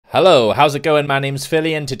Hello, how's it going? My name's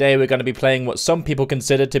Philly and today we're going to be playing what some people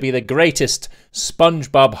consider to be the greatest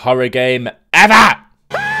SpongeBob horror game ever!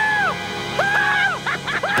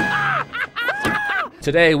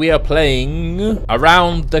 Today we are playing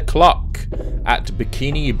Around the Clock at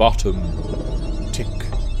Bikini Bottom. Tick,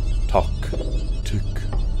 tock, tick,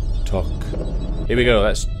 tock. Here we go,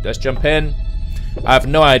 let's jump in. I have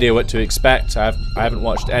no idea what to expect. I haven't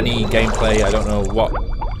watched any gameplay. I don't know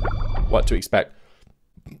what to expect.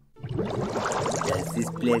 Does this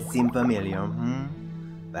place seem familiar,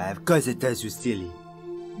 Why, of course it does, you silly.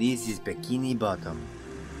 This is Bikini Bottom,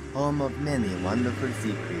 home of many wonderful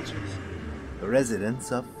sea creatures. The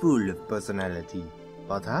residents are full of personality.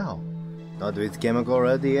 But how? Not with chemical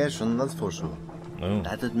radiation, that's for sure. Oh.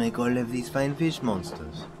 That would make all of these fine fish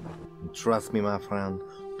monsters. And trust me, my friend,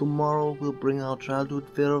 tomorrow will bring our childhood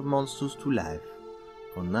fear of monsters to life.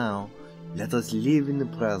 For now, let us live in the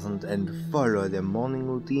present and follow the morning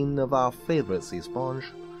routine of our favorite sea sponge,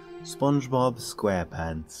 Spongebob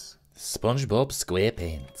Squarepants. Spongebob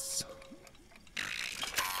Squarepants.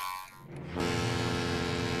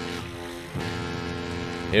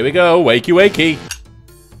 Here we go, wakey wakey.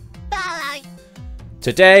 Bye.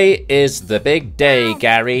 Today is the big day,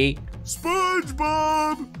 Gary.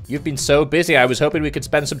 SpongeBob! You've been so busy, I was hoping we could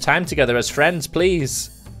spend some time together as friends,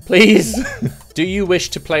 please. Please. Do you wish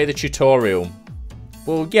to play the tutorial?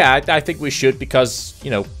 Well, yeah, I think we should because, you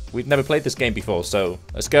know, we've never played this game before, so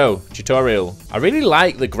let's go. Tutorial. I really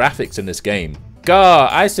like the graphics in this game. Gah,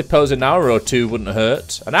 I suppose an hour or two wouldn't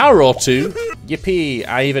hurt. An hour or two? Yippee,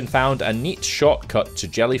 I even found a neat shortcut to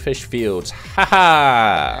Jellyfish Fields.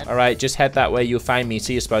 Haha! Alright, just head that way, you'll find me.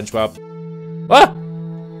 See you, SpongeBob. Ah!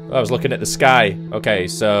 I was looking at the sky. Okay,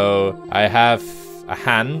 so I have a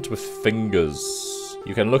hand with fingers.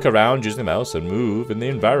 You can look around using the mouse and move in the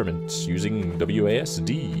environment using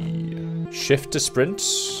WASD. Shift to sprint.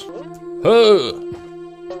 Huh.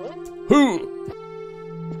 Hoo.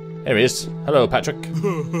 Here he is. Hello, Patrick.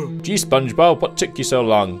 Gee, SpongeBob, what took you so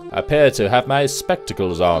long? I appear to have my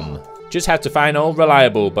spectacles on. Just had to find all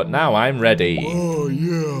reliable, but now I'm ready. Oh,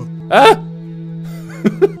 yeah. Ah!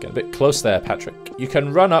 Get a bit close there, Patrick. You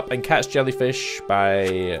can run up and catch jellyfish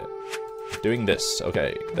by doing this.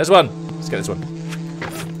 Okay, there's one. Let's get this one.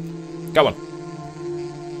 Go on.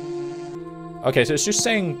 Okay, so it's just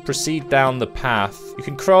saying proceed down the path. You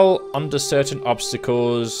can crawl under certain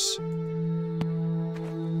obstacles.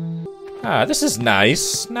 Ah, this is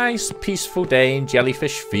nice. Nice, peaceful day in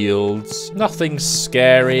Jellyfish Fields. Nothing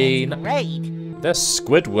scary. Great. There's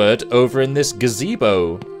Squidward over in this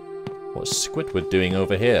gazebo. What's Squidward doing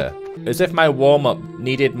over here? As if my warm-up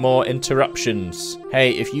needed more interruptions.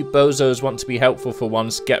 Hey, if you bozos want to be helpful for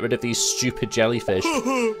once, get rid of these stupid jellyfish.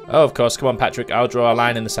 Oh, of course. Come on, Patrick. I'll draw a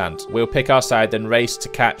line in the sand. We'll pick our side, then race to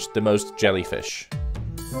catch the most jellyfish.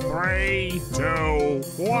 3, 2,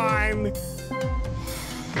 1.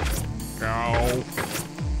 Go.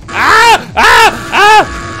 Ah! Ah! Ah!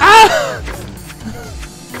 Ah!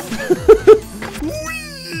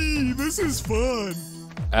 Whee! This is fun.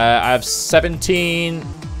 I have 17.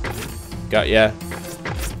 Got ya.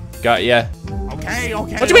 Got ya. Okay. What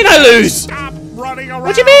do you mean I lose? Stop running around.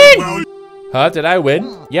 What do you mean? Huh? Did I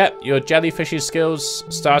win? Yep, your jellyfish's skills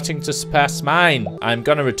starting to surpass mine. I'm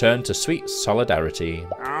gonna return to sweet solidarity.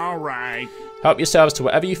 All right. Help yourselves to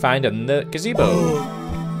whatever you find in the gazebo.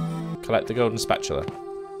 Collect the golden spatula.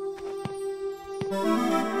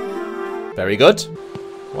 Very good.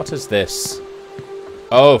 What is this?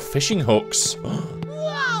 Oh, fishing hooks.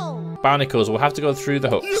 Whoa. Barnacles, we'll have to go through the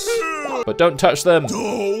hooks. But don't touch them.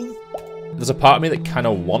 No. There's a part of me that kind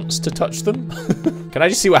of wants to touch them. Can I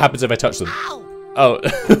just see what happens if I touch them? Ow. Oh,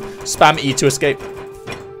 spam E to escape.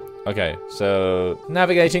 Okay, so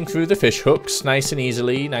navigating through the fish hooks, nice and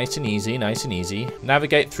easily, nice and easy, nice and easy.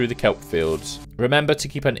 Navigate through the kelp fields. Remember to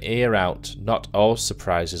keep an ear out. Not all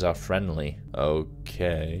surprises are friendly.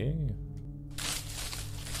 Okay.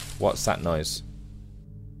 What's that noise?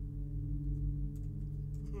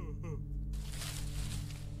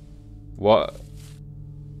 What?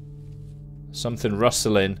 Something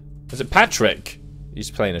rustling. Is it Patrick?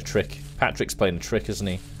 He's playing a trick. Patrick's playing a trick, isn't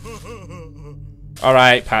he?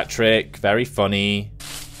 Alright, Patrick. Very funny.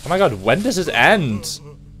 Oh my god, when does it end?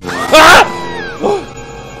 Ah!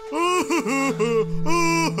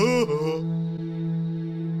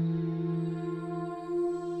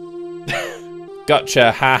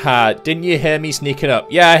 Gotcha, haha. Didn't you hear me sneaking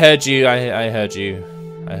up? Yeah, I heard you. I heard you.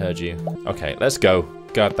 I heard you. Okay, let's go.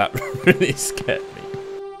 God, that really scared me.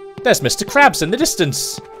 There's Mr. Krabs in the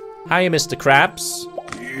distance. Hiya, Mr. Krabs.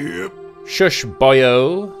 Yep. Shush,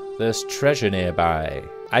 boyo. There's treasure nearby.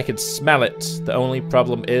 I can smell it. The only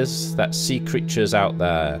problem is that sea creatures out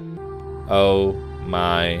there. Oh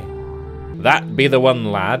my. That be the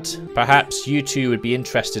one, lad. Perhaps you two would be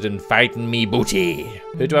interested in fighting me booty.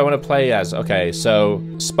 Who do I want to play as? Okay, so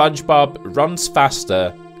SpongeBob runs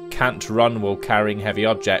faster, can't run while carrying heavy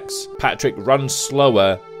objects. Patrick runs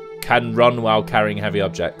slower, can run while carrying heavy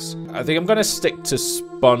objects. I think I'm going to stick to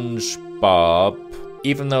SpongeBob.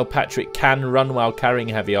 Even though Patrick can run while carrying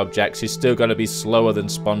heavy objects, he's still going to be slower than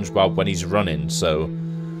SpongeBob when he's running, so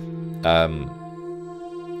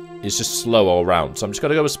he's just slow all around. So I'm just going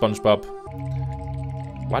to go with SpongeBob.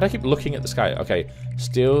 Why do I keep looking at the sky? Okay,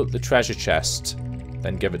 steal the treasure chest,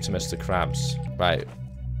 then give it to Mr. Krabs. Right,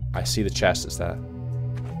 I see the chest, it's there.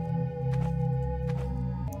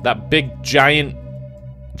 That big giant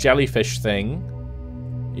jellyfish thing,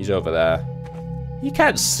 he's over there. You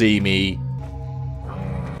can't see me.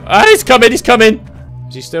 Ah, he's coming, he's coming!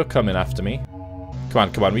 Is he still coming after me?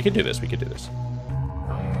 Come on, we can do this, we can do this.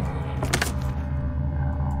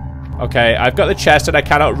 Okay, I've got the chest and I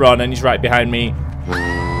cannot run and he's right behind me.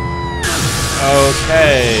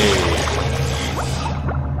 Okay.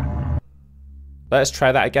 Let's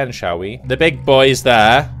try that again, shall we? The big boy's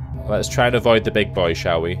there. Let's try and avoid the big boy,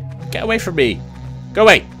 shall we? Get away from me. Go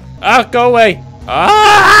away. Ah, go away.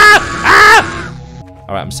 Ah! Ah!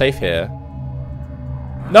 Alright, I'm safe here.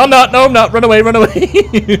 No, I'm not. No, I'm not. Run away, run away.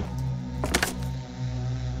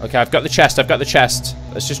 Okay, I've got the chest. I've got the chest.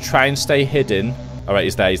 Let's just try and stay hidden. Alright,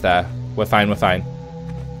 he's there. He's there. We're fine. We're fine.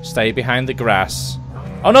 Stay behind the grass.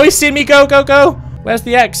 Oh, no, he's seen me. Go, go, go. Where's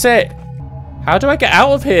the exit? How do I get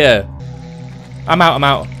out of here? I'm out. I'm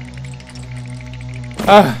out.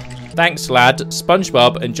 Ah. Thanks, lad.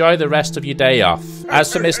 SpongeBob, enjoy the rest of your day off.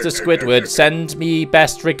 As for Mr. Squidward, send me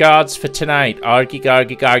best regards for tonight. Argy,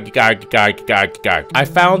 gargy, gargy, gargy, gargy, gargy, gargy. I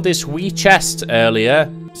found this wee chest earlier,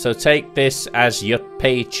 so take this as your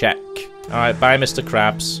paycheck. Alright, bye, Mr.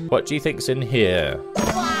 Krabs. What do you think's in here?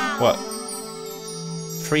 Wow. What?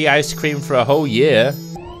 Free ice cream for a whole year?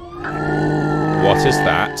 What is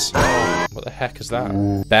that? What the heck is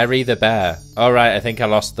that? Bury the bear. Alright, I think I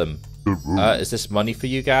lost them. Is this money for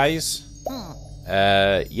you guys?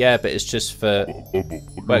 Yeah, but it's just for...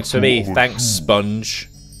 Works for me. Thanks, Sponge.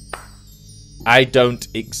 I don't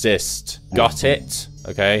exist. Got it?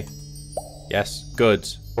 Okay. Yes, good.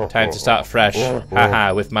 Time to start fresh.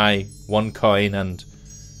 Haha, with my 1 coin and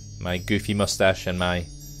my goofy mustache and my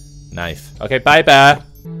knife. Okay, bye, bear.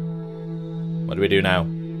 What do we do now?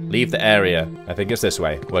 Leave the area. I think it's this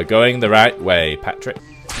way. We're going the right way, Patrick.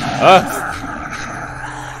 Ah!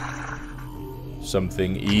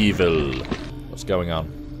 Something evil. What's going on?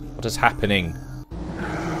 What is happening?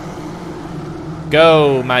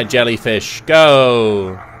 Go, my jellyfish,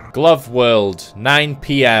 go! Glove World, 9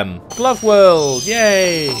 PM. Glove World,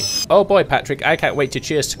 yay! Oh boy, Patrick, I can't wait to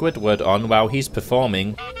cheer Squidward on while he's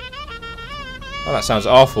performing. Oh, that sounds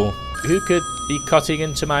awful. Who could be cutting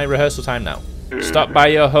into my rehearsal time now? Stop by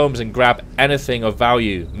your homes and grab anything of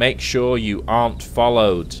value. Make sure you aren't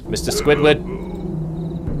followed. Mr. Squidward.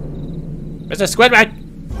 Mr. Squidward!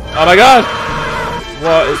 Oh my god!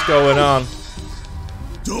 What is going on?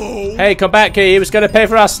 Hey, come back here. He was going to pay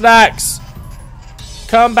for our snacks.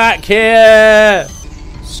 Come back here.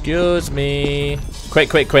 Excuse me. Quick,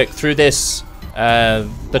 quick, quick. Through this.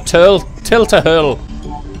 The tilt-a-hurl.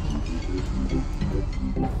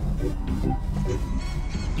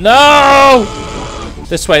 No!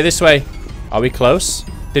 This way, this way. Are we close?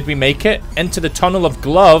 Did we make it? Enter the tunnel of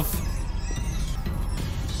glove.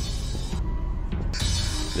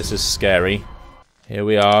 This is scary. Here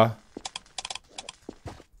we are.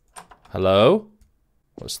 Hello?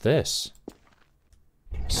 What's this?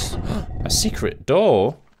 A secret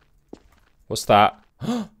door? What's that?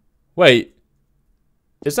 Wait.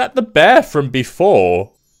 Is that the bear from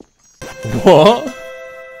before? What?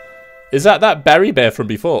 Is that berry bear from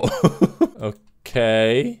before?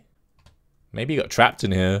 Okay. Maybe he got trapped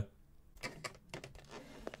in here.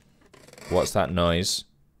 What's that noise?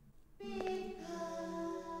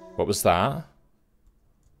 What was that?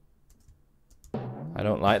 I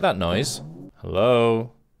don't like that noise.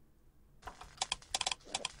 Hello?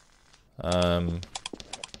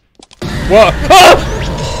 What?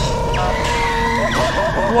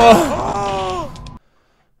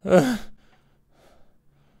 Ah!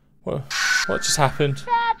 What? What just happened?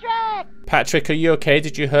 Patrick, are you okay?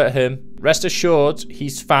 Did you hurt him? Rest assured,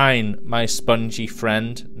 he's fine, my spongy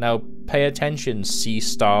friend. Now pay attention, Sea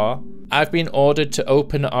Star. I've been ordered to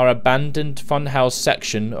open our abandoned funhouse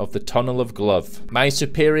section of the Tunnel of Glove. My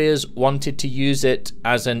superiors wanted to use it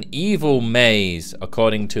as an evil maze,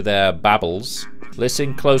 according to their babbles.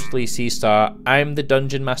 Listen closely, Sea Star. I'm the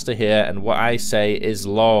dungeon master here, and what I say is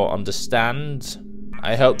law, understand?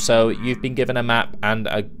 I hope so. You've been given a map and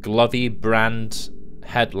a Glovey brand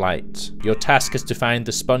headlight. Your task is to find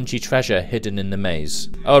the spongy treasure hidden in the maze.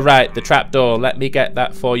 Oh right, the trapdoor. Let me get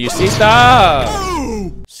that for you, Sea Star!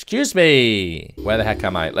 Excuse me. Where the heck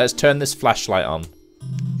am I? Let's turn this flashlight on.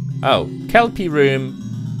 Oh, Kelpie room,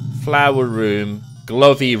 flower room,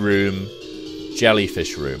 Glovey room,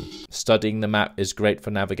 jellyfish room. Studying the map is great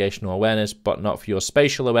for navigational awareness, but not for your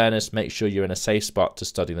spatial awareness. Make sure you're in a safe spot to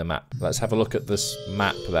study the map. Let's have a look at this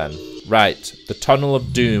map then. Right, the Tunnel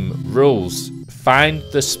of Doom. Rules. Find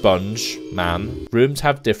the sponge man. Rooms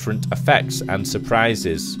have different effects and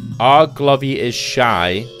surprises. R. Glovey is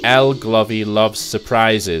shy. L. Glovey loves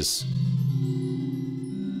surprises.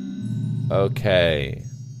 Okay.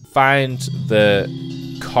 Find the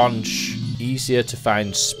conch. Easier to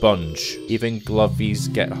find sponge. Even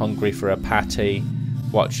Glovies get hungry for a patty.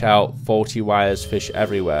 Watch out, faulty wires, fish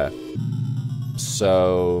everywhere.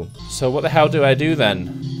 So what the hell do I do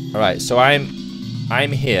then? Alright, so I'm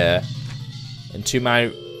here. And to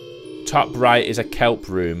my top right is a kelp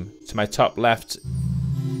room. To my top left,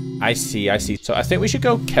 I see. So I think we should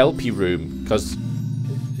go kelpie room, because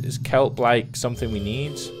is kelp like something we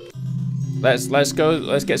need? Let's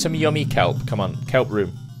get some yummy kelp. Come on, kelp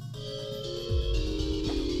room.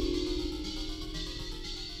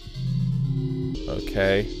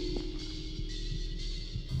 Okay.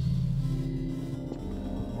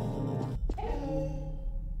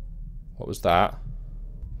 What was that?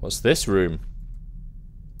 What's this room?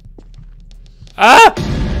 Ah!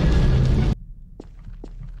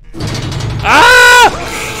 Ah!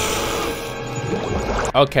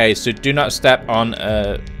 Okay, so do not step on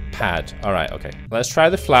a pad. Alright, okay. Let's try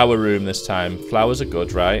the flower room this time. Flowers are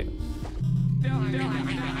good, right?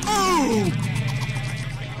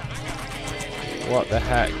 What the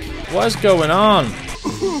heck? What is going on?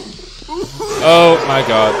 Oh my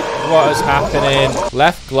god. What is happening?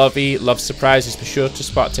 Left Glovey loves surprises. Be sure to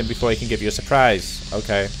spot him before he can give you a surprise.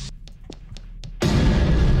 Okay.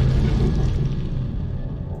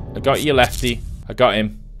 I got you, Lefty. I got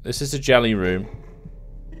him. This is a jelly room.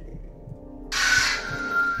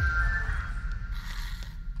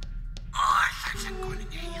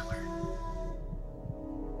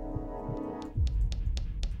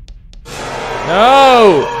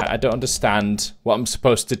 No! I don't understand what I'm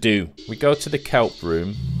supposed to do. We go to the kelp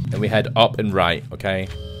room and we head up and right, okay?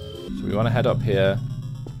 So we want to head up here.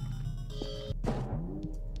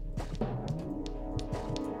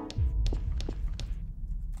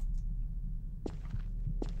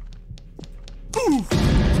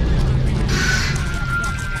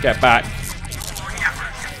 Get back.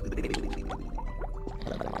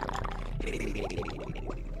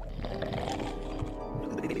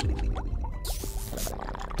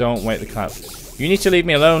 Don't wait the clap. You need to leave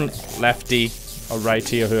me alone, Lefty or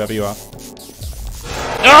Righty or whoever you are.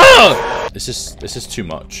 Oh! This is too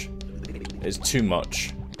much. It's too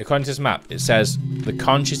much. According to this map, it says the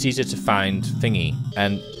conch is easier to find thingy,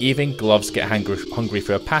 and even gloves get hungry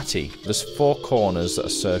for a patty. There's 4 corners that are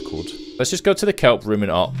circled. Let's just go to the kelp room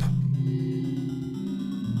and up.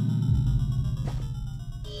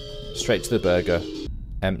 Straight to the burger.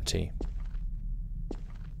 Empty.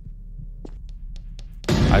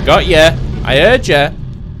 I got ya. I heard ya.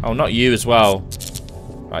 Oh, not you as well.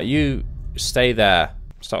 Right, you stay there.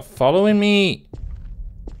 Stop following me.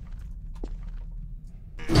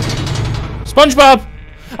 SpongeBob!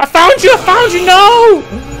 I found you! I found you! No!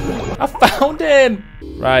 I found him!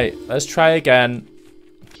 Right, let's try again.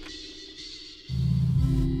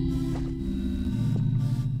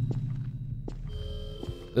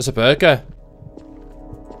 There's a burger.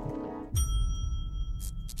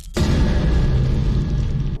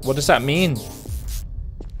 What does that mean?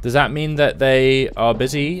 Does that mean that they are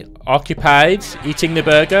busy, occupied, eating the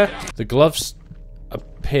burger? The gloves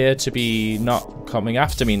appear to be not coming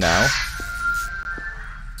after me now.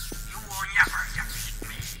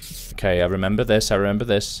 Okay, I remember this, I remember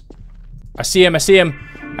this. I see him, I see him!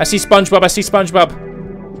 I see SpongeBob, I see SpongeBob!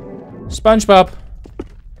 SpongeBob!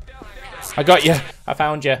 I got you, I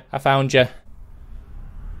found you, I found you.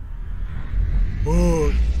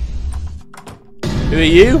 Who are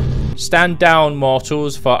you? Stand down,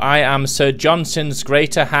 mortals, for I am Sir Johnson's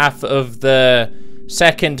greater half of the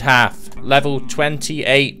second half. Level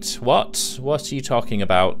 28. What? What are you talking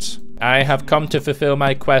about? I have come to fulfill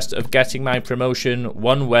my quest of getting my promotion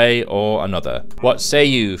one way or another. What say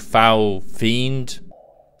you, foul fiend?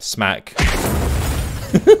 Smack.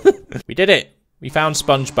 We did it. We found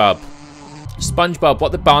SpongeBob. SpongeBob,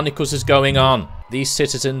 what the barnacles is going on? These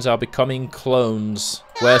citizens are becoming clones.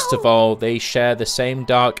 Worst of all, they share the same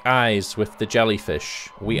dark eyes with the jellyfish.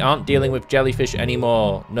 We aren't dealing with jellyfish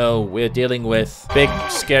anymore. No, we're dealing with big,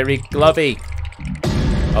 scary Glovey.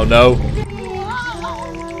 Oh no.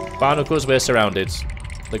 Barnacles, we're surrounded.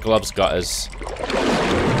 The gloves got us.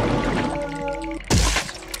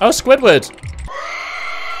 Oh, Squidward!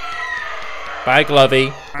 Bye,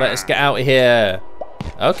 Glovey. Let's get out of here.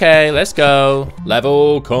 Okay, let's go.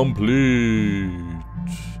 Level complete.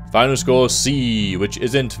 Final score C, which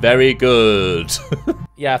isn't very good.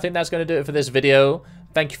 Yeah, I think that's going to do it for this video.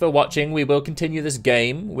 Thank you for watching. We will continue this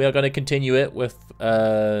game. We are going to continue it with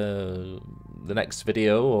the next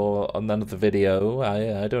video or another video.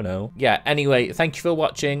 I don't know. Yeah, anyway, thank you for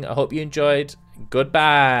watching. I hope you enjoyed.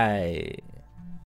 Goodbye.